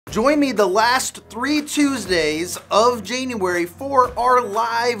Join me the last 3 Tuesdays of January for our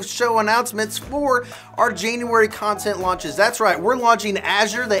live show announcements for our January content launches. That's right, we're launching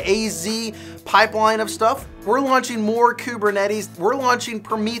Azure, the AZ pipeline of stuff. We're launching more Kubernetes. We're launching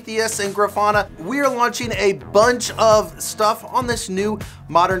Prometheus and Grafana. We are launching a bunch of stuff on this new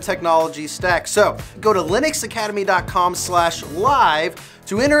modern technology stack. So go to linuxacademy.com/live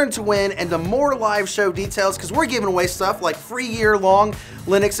to enter and to win and to more live show details, because we're giving away stuff like free year-long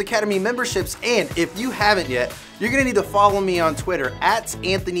Linux Academy memberships. And if you haven't yet, you're gonna need to follow me on Twitter at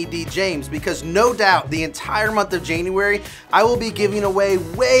Anthony D. James, because no doubt the entire month of January, I will be giving away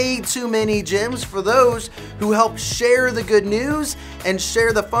way too many gems for those who help share the good news and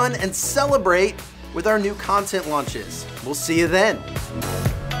share the fun and celebrate with our new content launches. We'll see you then.